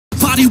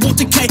body won't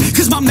decay,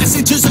 cause my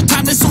messages are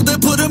timeless, so they'll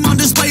put them on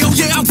display. Oh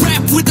yeah, I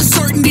rap with a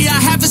certainty, I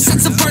have a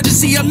sense of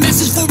urgency, a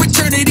message for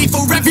eternity,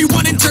 for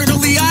everyone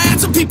internally. I had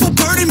some people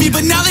burning me,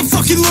 but now they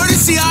fucking learn to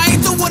see I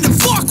ain't the one to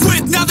fuck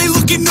with. Now they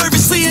looking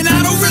nervously, and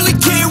I don't really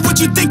care what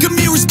you think of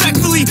me,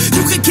 respectfully.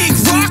 You can kick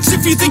rocks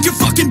if you think you're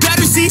fucking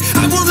better, see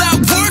I will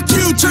outwork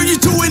you, turn you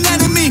to an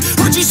enemy,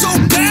 hurt you so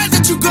bad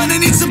that you're gonna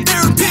need some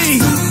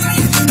therapy.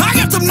 I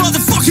got the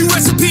motherfucking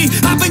recipe,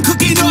 I've been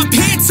cooking up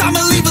hits,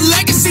 I'ma leave a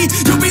legacy.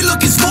 You'll be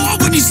looking small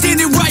when you're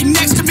standing right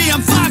next to me.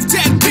 I'm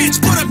 5'10",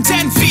 bitch, but I'm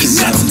 10 feet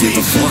next to me. I don't give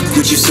a fuck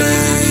what you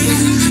say,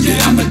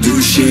 yeah, I'ma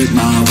do shit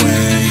my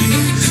way.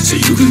 So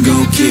you can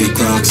go kick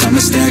rocks, I'ma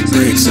stack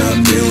bricks up,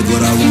 build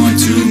what I want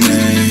to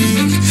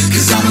make.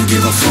 Cause I don't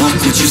give a fuck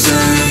what you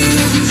say,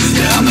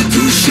 yeah, I'ma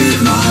do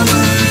shit my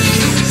way.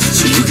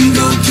 So you can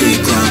go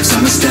kick rocks,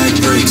 I'ma stack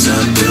bricks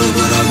up, build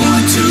what I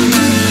want to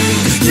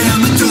make. Yeah,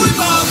 I'ma do it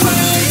my way.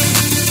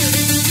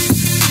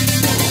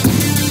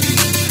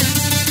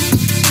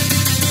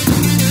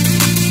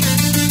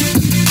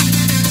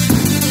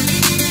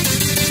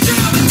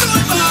 Yeah, I'ma do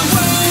it my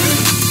way.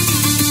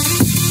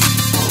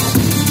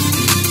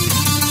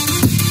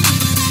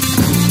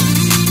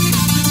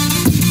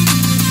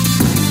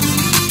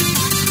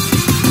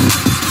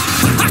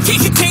 I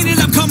can't contain it,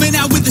 I'm coming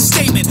out with a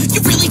statement.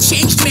 You really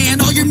changed,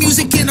 man, all your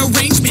music and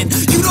arrangement.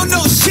 You don't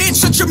know shit,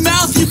 shut your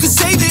mouth, you can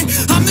save it.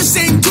 I'm the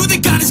same dude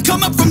that got his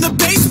come up from the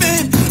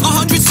basement.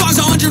 100 songs,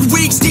 100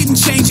 weeks, didn't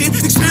change it.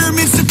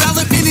 Experiments,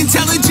 development,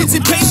 intelligence,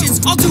 and patience.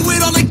 I'll do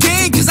it all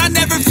again, cause I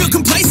never feel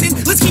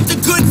complacent. Let's keep the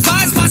good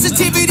vibes,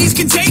 positivity's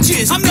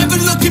contagious. I'm never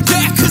looking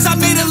back, cause I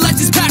made a life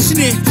that's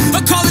passionate.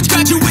 A college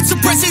graduate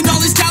suppressing all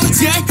his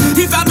talents, yeah.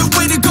 He found a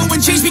way to go and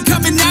change,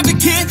 become an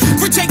advocate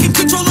for taking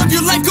control of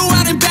your life, go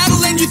out and battle.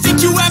 And you think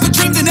you have a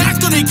dream, then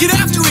act on it. Get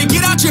after it,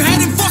 get out your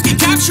head and fucking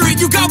capture it.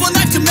 You got one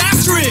life to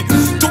master it.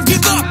 Don't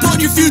give up on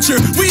your future,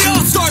 we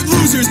all start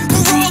losers.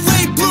 We're all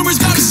late bloomers,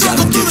 gotta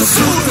struggle through the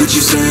sewers. What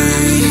you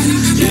say,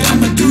 yeah,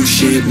 I'ma do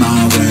shit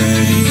my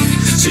way.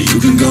 So you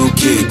can go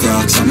kick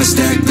rocks, I'ma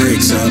stack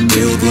bricks up,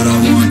 build what I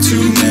want to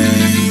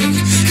make.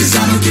 Cause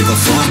I don't give a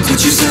fuck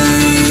what you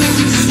say,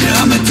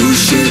 yeah, I'ma do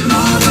shit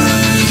my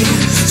way.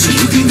 So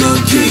you can go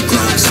kick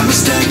rocks, I'ma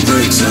stack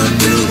bricks up,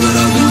 build what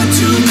I want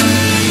to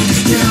make.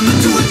 Yeah, I'ma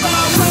do it my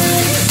way.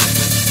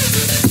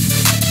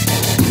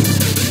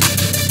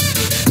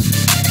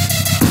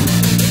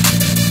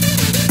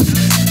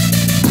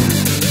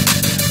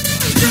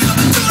 Yeah,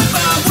 I'ma do it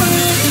my way.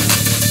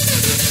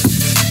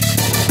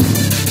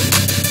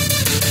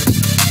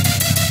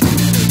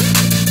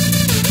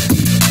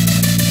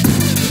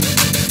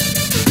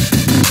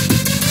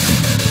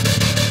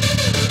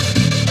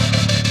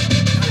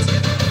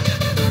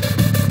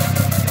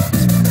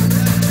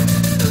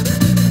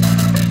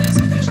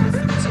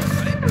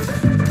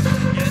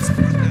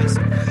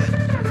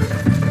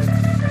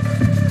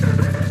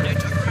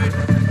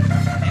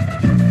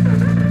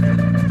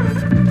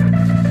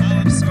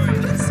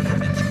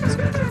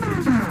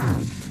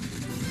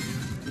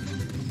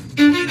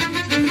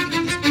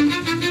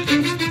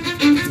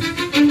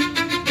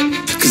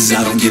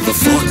 I don't give a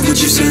fuck what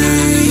you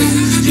say,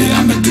 yeah,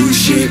 I'ma do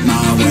shit my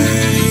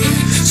way.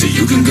 So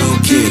you can go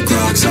kick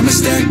rocks, I'ma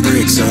stack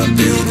bricks up,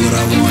 build what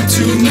I want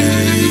to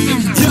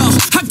make. Yo,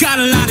 I got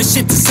a lot of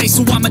shit to say,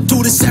 so I'ma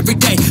do this every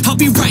day. I'll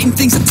be writing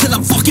things until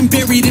I'm fucking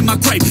buried in my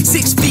grave.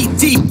 6 feet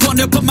deep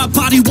under, but my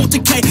body won't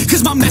decay,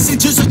 cause my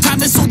messages are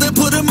timeless, so they'll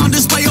put them on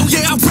display. Oh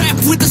yeah, I rap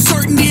with a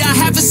certainty, I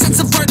have a sense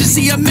of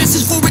urgency, a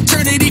message for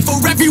eternity, for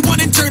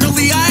everyone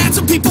internally. I had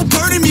some people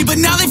burning me, but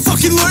now they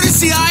fucking learn to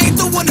see I ain't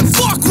the one to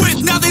fuck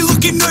with. Now they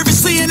looking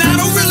nervously, and I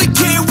don't really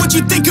care what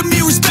you think of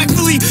me,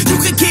 respectfully. You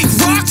can kick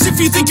rocks if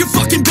you think you're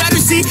fucking better,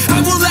 see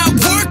I will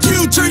outwork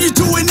you, turn you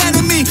to an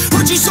enemy,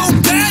 hurt you so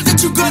bad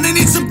that you're gonna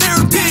need some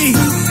therapy.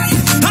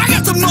 I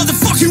got the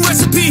motherfucking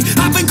recipe,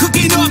 I've been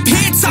cooking up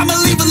hits, I'ma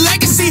leave a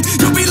legacy.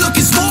 You'll be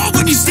looking small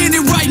when you're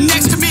standing right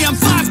next to me. I'm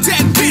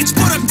 5'10", bitch,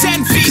 but I'm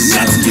 10 feet next to me.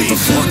 I don't give a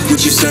fuck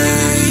what you say,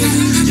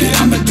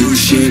 yeah, I'ma do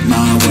shit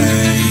my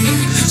way.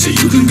 So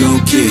you can go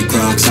kick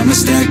rocks, I'ma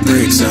stack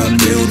bricks up,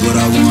 build what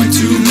I want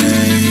to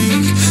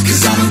make.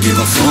 Cause I don't give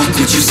a fuck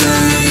what you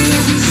say,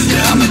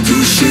 yeah, I'ma do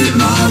shit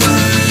my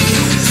way.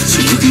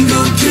 So you can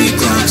go kick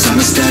rocks,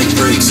 I'ma stack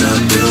bricks up,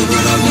 build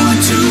what I want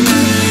to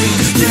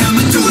make. Yeah,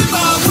 I'ma do it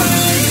my way.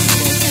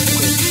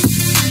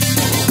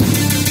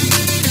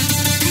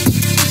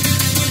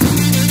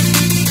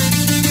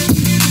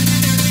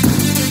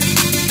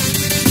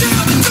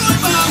 Yeah, I'ma do it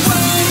my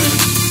way.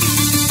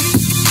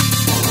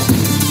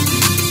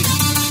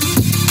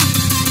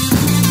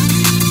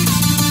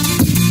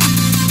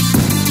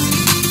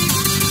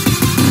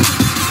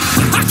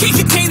 I can't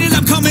contain it,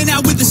 I'm coming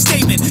out with a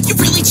statement. You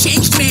really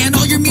changed, man,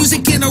 all your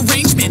music and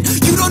arrangement.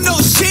 You don't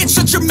know shit,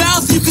 shut your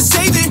mouth, you can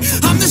save it.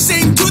 I'm the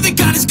same dude that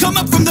got his come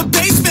up from the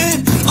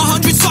basement.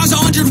 100 songs,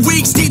 100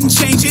 weeks, didn't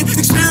change it.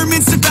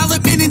 Experiments,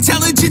 development,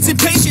 intelligence, and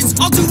patience.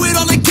 I'll do it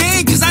all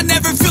again, cause I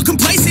never feel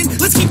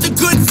complacent. Let's keep the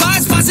good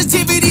vibes,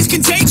 positivity's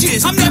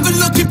contagious. I'm never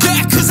looking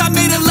back, cause I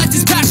made a life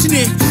that's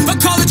passionate. A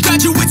college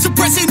graduate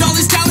suppressing all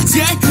his talents,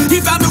 yeah.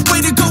 He found a way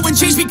to go and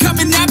change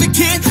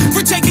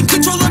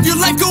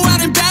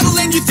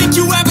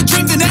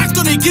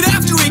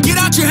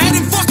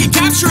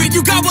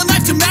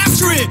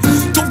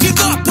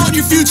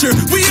your future.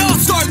 We all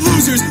start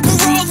losers,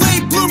 we're all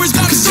late bloomers,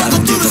 gotta struggle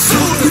through the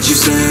sewer. What you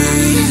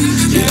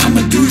say, yeah,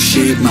 I'ma do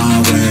shit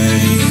my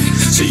way.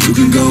 So you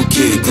can go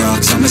kick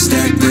rocks, I'ma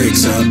stack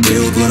bricks up,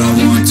 build what I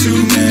want to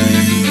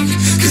make.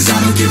 Cause I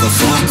don't give a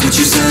fuck what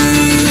you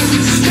say.